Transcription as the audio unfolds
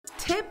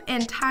Tip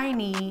and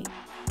Tiny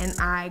and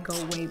I go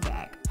way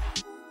back.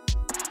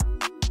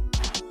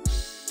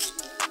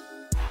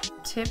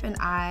 Tip and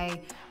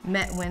I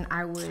met when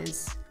I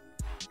was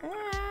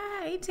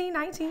 18,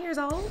 19 years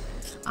old,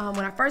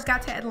 when I first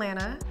got to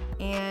Atlanta,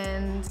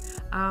 and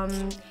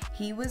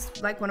he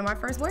was like one of my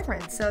first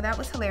boyfriends, so that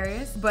was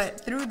hilarious.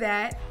 But through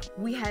that,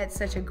 we had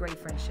such a great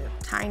friendship.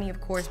 Tiny,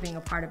 of course, being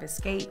a part of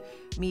Escape,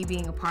 me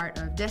being a part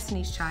of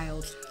Destiny's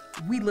Child,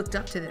 we looked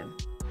up to them.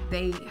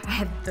 They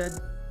had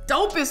the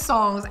dopest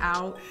songs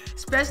out,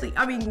 especially,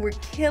 I mean, we're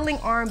killing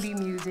R&B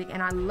music,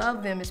 and I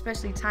love them,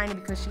 especially Tiny,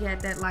 because she had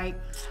that like,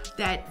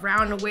 that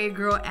round the way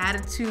girl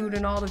attitude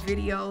in all the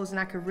videos, and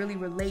I could really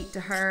relate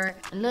to her.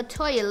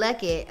 LeToya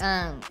Luckett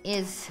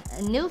is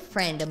a new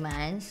friend of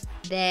mine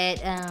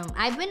that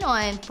I've been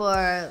on for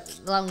as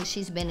long as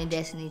she's been in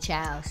Destiny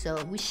Child.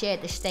 So we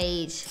shared the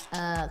stage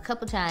a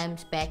couple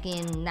times back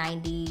in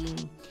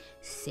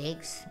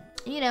 '96.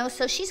 You know,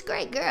 so she's a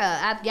great girl.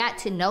 I've got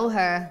to know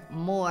her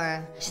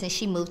more since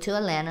she moved to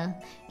Atlanta,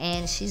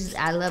 and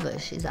I love her.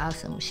 She's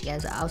awesome. She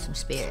has an awesome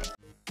spirit.